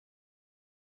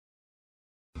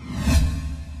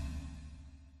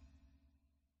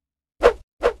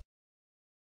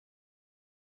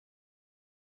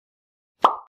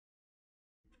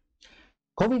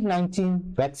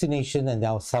COVID-19 vaccination and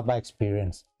our Sabah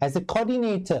experience. As the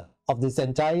coordinator of this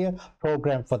entire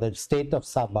program for the state of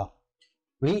Sabah,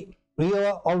 we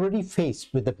are already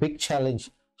faced with the big challenge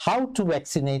how to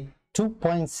vaccinate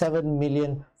 2.7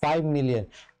 million, 5 million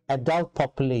adult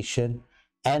population,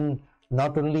 and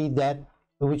not only that,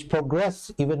 which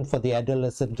progress even for the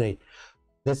adolescent rate.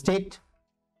 The state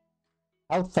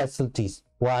health facilities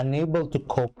were unable to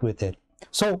cope with it.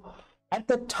 So at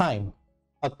the time,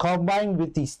 combined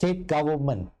with the state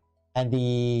government and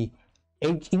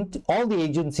all the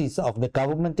agencies of the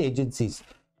government agencies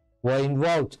were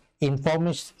involved in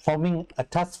forming a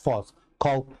task force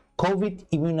called COVID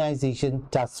Immunization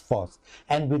Task Force.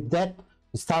 And with that,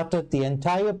 we started the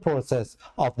entire process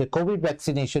of the COVID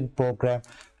vaccination program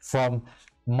from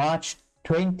March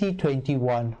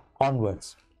 2021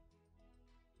 onwards.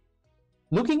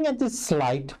 Looking at this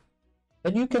slide,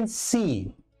 then you can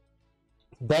see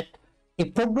that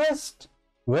it progressed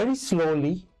very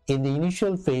slowly in the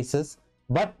initial phases,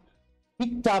 but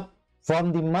picked up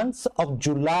from the months of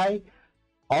July,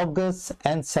 August,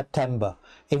 and September.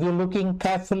 If you're looking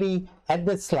carefully at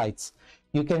the slides,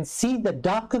 you can see the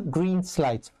darker green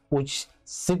slides, which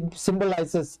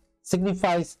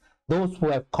signifies those who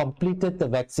have completed the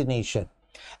vaccination,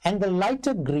 and the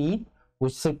lighter green,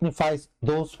 which signifies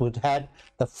those who had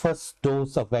the first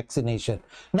dose of vaccination.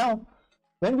 Now,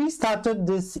 when we started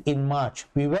this in March,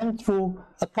 we went through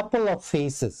a couple of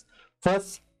phases.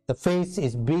 First, the phase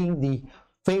is being the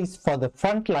phase for the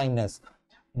frontliners,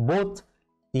 both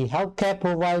the healthcare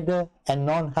provider and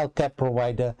non-healthcare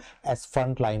provider as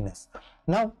frontliners.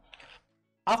 Now,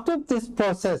 after this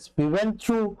process, we went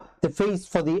through the phase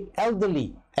for the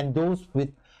elderly and those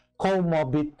with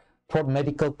comorbid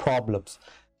medical problems.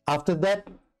 After that,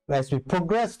 as we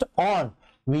progressed on,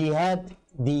 we had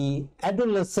the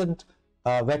adolescent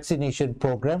vaccination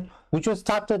program, which was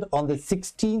started on the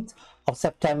 16th of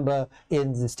September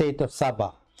in the state of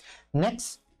Sabah.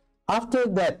 Next, after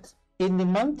that, in the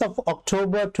month of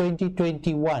October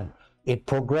 2021, it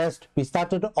progressed. We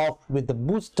started off with the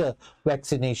booster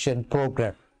vaccination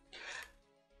program.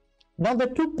 Now, the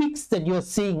two peaks that you're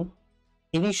seeing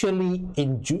initially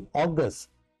in August,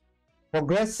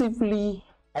 progressively,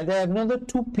 and there are another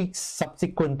two peaks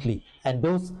subsequently, and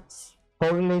those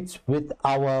correlates with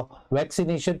our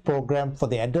vaccination program for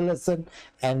the adolescent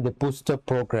and the booster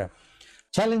program.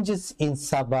 Challenges in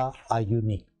Sabah are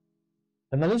unique.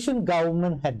 The Malaysian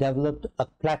government had developed a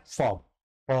platform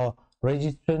for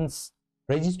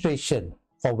registration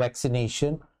for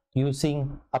vaccination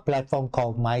using a platform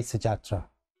called MySejahtera.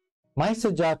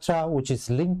 MySejahtera, which is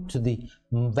linked to the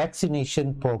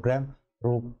vaccination program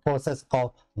through a process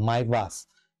called MyVas.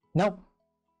 Now,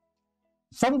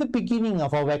 from the beginning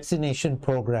of our vaccination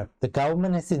program, the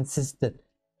government has insisted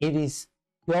it is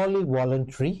purely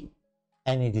voluntary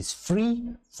and it is free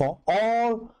for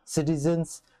all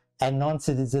citizens and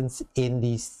non-citizens in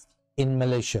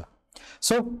Malaysia.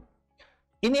 So,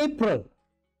 in April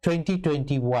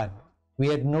 2021, we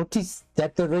had noticed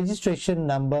that the registration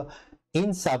number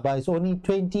in Sabah is only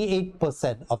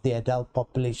 28% of the adult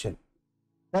population.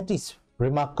 That is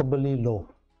remarkably low.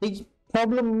 The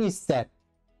problem is that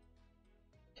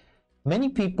many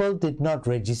people did not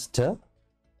register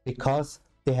because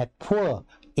they had poor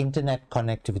internet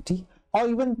connectivity, or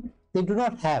even they do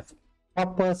not have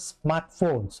proper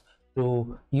smartphones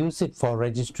to use it for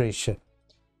registration.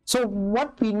 So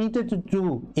what we needed to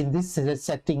do in this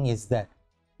setting is that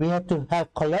we had to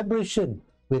have collaboration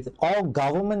with all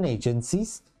government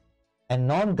agencies and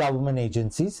non-government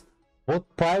agencies, both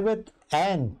private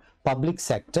and public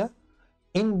sector,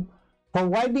 in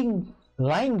providing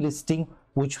line listing,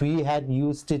 which we had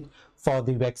used it for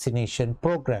the vaccination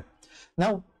program.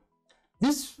 Now,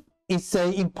 this is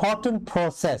an important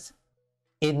process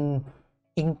in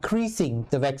increasing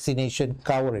the vaccination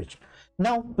coverage.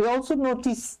 Now, we also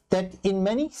notice that in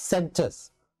many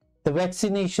centers, the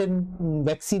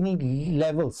vaccine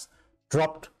levels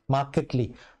dropped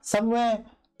markedly. Somewhere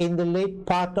in the late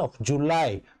part of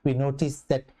July, we noticed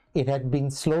that it had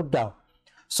been slowed down.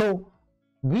 So,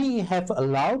 we have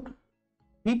allowed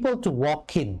people to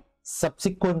walk in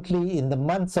subsequently in the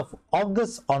months of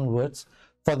August onwards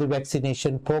for the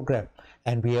vaccination program,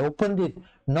 and we opened it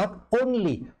not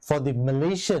only for the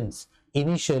Malaysians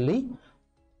initially,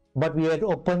 but we had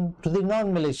opened to the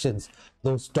non-Malaysians,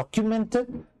 those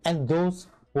documented and those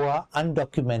who are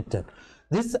undocumented.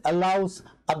 This allows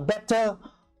a better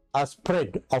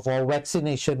spread of our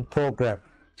vaccination program.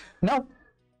 Now,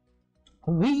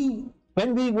 when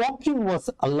we walk-in was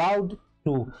allowed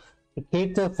to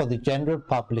cater for the general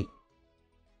public,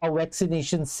 our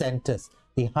vaccination centers,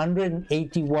 the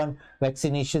 181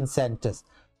 vaccination centers,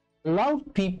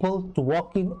 allowed people to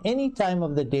walk in any time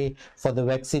of the day for the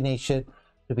vaccination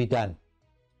to be done.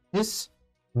 This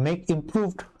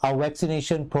improved our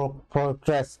vaccination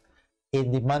progress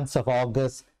in the months of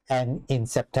August and in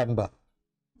September.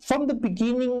 From the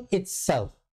beginning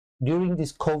itself, during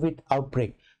this COVID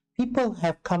outbreak, people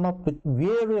have come up with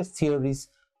various theories,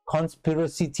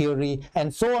 conspiracy theory,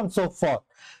 and so on and so forth.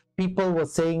 People were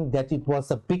saying that it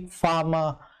was a big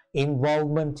pharma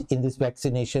involvement in this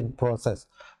vaccination process.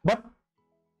 But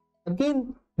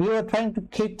again, we were trying to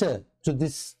cater to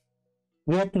this.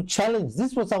 We had to challenge.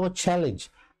 This was our challenge.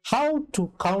 How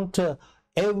to counter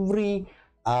every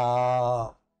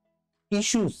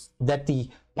issues that the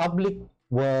public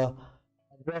were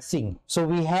addressing. So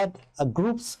we had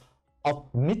groups of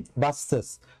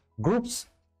Mythbusters, groups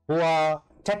who are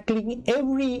tackling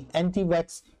every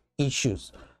anti-vax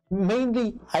issues.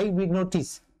 Mainly, I will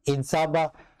notice in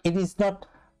Sabah, it is not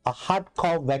a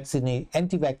hardcore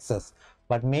anti-vaxxers,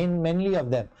 but many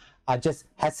of them are just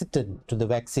hesitant to the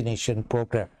vaccination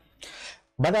program.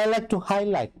 But I like to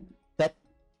highlight that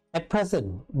at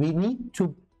present, we need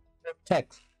to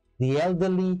protect the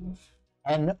elderly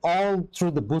and all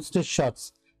through the booster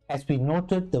shots, as we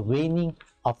noted the waning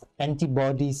of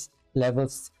antibodies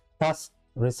levels, thus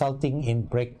resulting in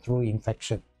breakthrough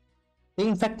infection. The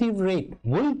infective rate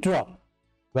will drop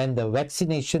when the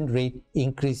vaccination rate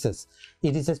increases.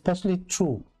 It is especially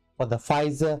true for the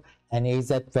Pfizer and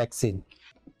AZ vaccine.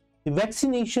 The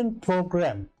vaccination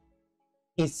program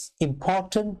is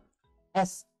important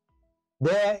as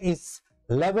there is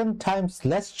 11 times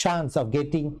less chance of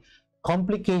getting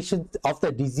complications of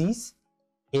the disease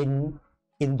in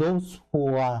those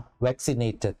who are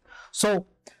vaccinated. So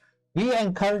we are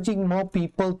encouraging more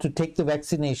people to take the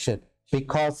vaccination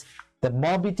because the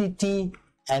morbidity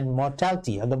and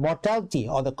mortality,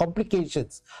 or the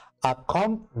complications are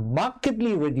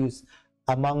markedly reduced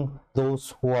among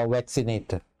those who are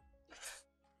vaccinated.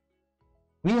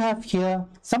 We have here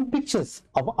some pictures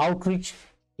of outreach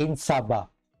in Sabah.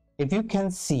 If you can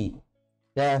see,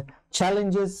 the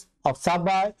challenges of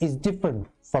Sabah is different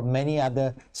from many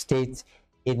other states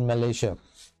in Malaysia.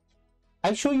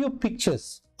 I show you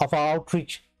pictures of our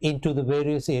outreach into the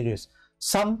various areas.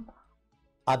 Some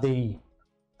are the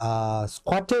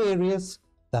squatter areas,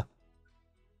 the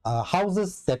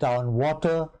houses that are on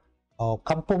water or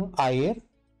kampung air,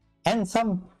 and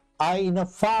some are in a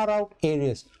far out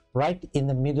areas, right in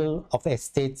the middle of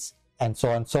estates and so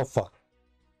on and so forth.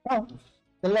 Now,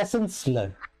 the lessons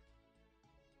learned.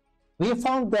 We have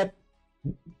found that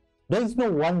there is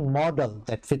no one model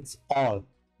that fits all.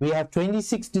 We have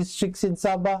 26 districts in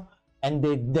Sabah, and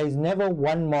there is never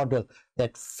one model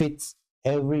that fits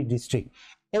every district.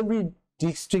 Every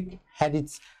district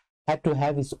had to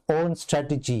have its own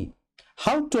strategy,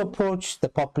 how to approach the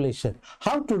population,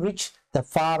 how to reach the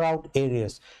far out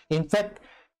areas. In fact,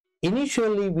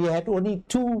 initially we had only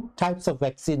two types of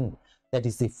vaccine, that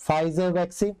is the Pfizer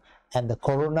vaccine and the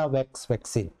CoronaVax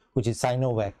vaccine, which is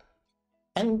Sinovac.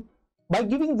 And by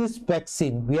giving this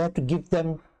vaccine, we had to give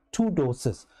them 2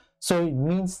 doses. So it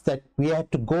means that we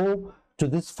had to go to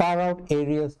these far out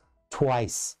areas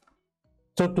twice.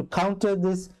 So to counter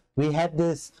this, we had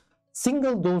this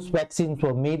single dose vaccines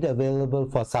were made available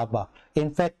for Sabah.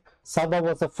 In fact, Sabah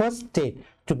was the first state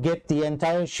to get the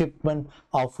entire shipment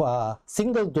of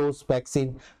single dose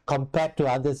vaccine compared to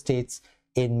other states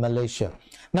in Malaysia.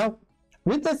 Now,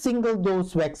 with the single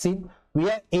dose vaccine, we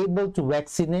are able to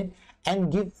vaccinate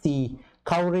and give the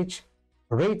coverage,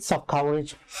 rates of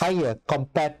coverage higher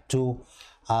compared to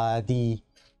the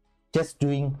just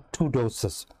doing 2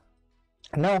 doses.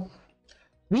 Now,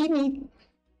 we need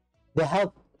the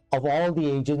help of all the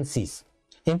agencies.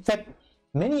 In fact,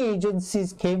 many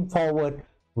agencies came forward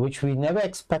which we never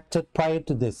expected prior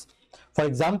to this. For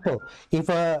example, if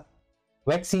a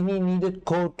vaccinee needed to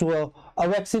go to a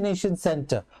vaccination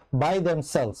center by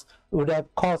themselves, it would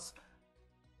have cost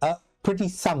a pretty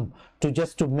sum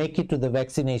to make it to the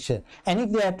vaccination. And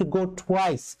if they have to go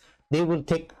twice, they will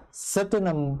take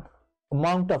certain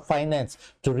amount of finance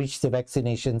to reach the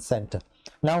vaccination center.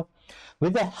 Now,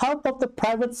 with the help of the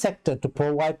private sector to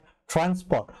provide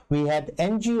transport, we had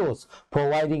NGOs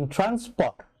providing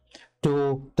transport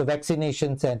to the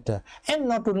vaccination center. And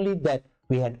not only that,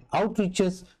 we had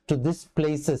outreaches to these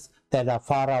places that are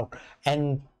far out,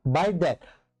 and by that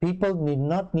people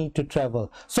not need to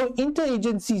travel. So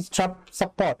interagency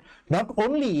support not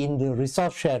only in the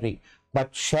resource sharing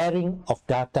but sharing of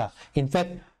data. In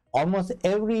fact, almost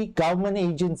every government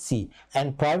agency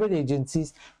and private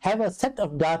agencies have a set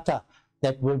of data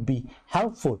that will be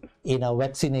helpful in our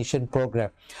vaccination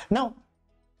program. Now,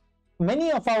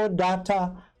 many of our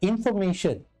data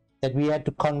information that we had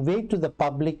to convey to the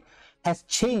public has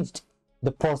changed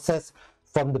the process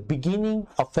from the beginning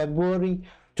of February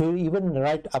to even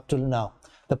right up till now.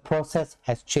 The process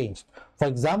has changed. For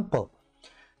example,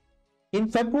 in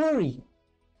February,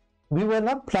 we were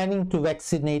not planning to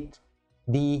vaccinate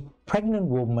the pregnant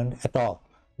woman at all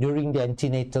during the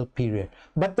antenatal period.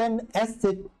 But then as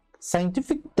the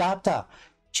scientific data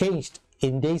changed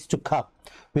in days to come,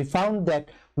 we found that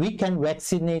we can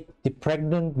vaccinate the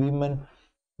pregnant women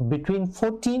between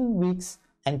 14 weeks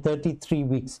and 33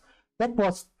 weeks. That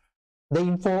was the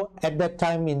info at that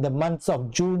time in the months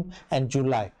of June and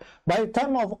July. By the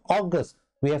time of August,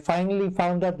 we have finally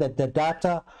found out that the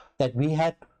data that we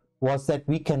had was that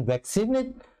we can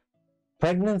vaccinate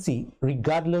pregnancy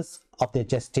regardless of their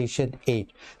gestation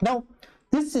age. Now,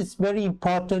 this is very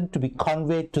important to be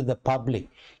conveyed to the public.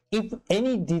 If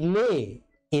any delay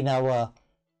in our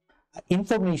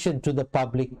information to the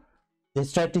public, the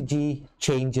strategy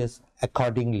changes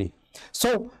accordingly.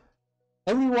 So,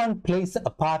 everyone plays a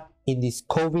part in this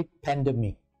COVID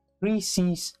pandemic. 3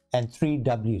 C's and 3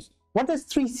 W's. What does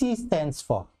 3 C stands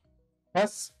for?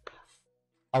 First,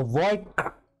 avoid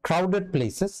crowded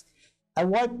places,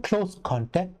 avoid close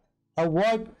contact,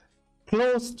 avoid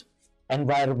closed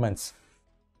environments.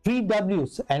 3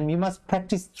 W's, and we must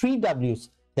practice 3 W's,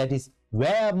 that is,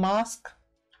 wear a mask,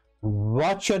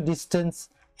 watch your distance,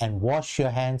 and wash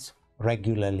your hands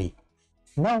regularly.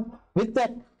 Now, with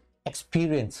that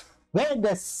experience, where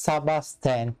does Sabah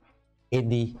stand in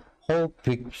the whole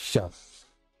picture?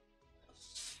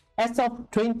 As of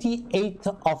 28th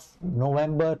of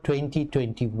November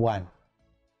 2021,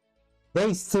 there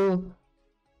is still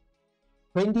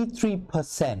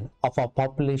 23% of our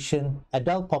population,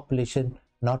 adult population,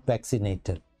 not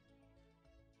vaccinated.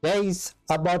 There is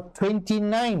about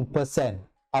 29%,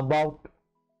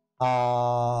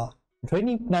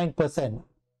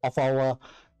 of our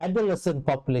adolescent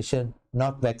population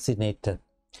not vaccinated.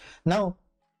 Now,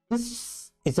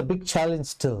 this is a big challenge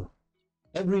still.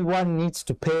 Everyone needs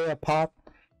to play a part.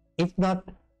 If not,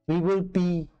 we will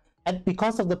be, and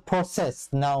because of the process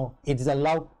now, it is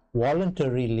allowed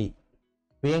voluntarily.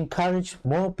 We encourage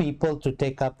more people to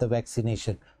take up the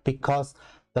vaccination, because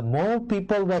the more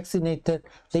people vaccinated,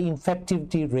 the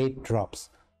infectivity rate drops,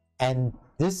 and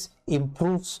this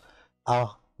improves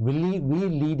our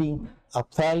leading a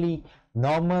fairly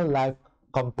normal life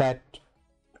compared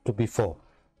to before.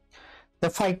 The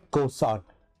fight goes on.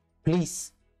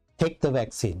 Please take the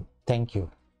vaccine. Thank you.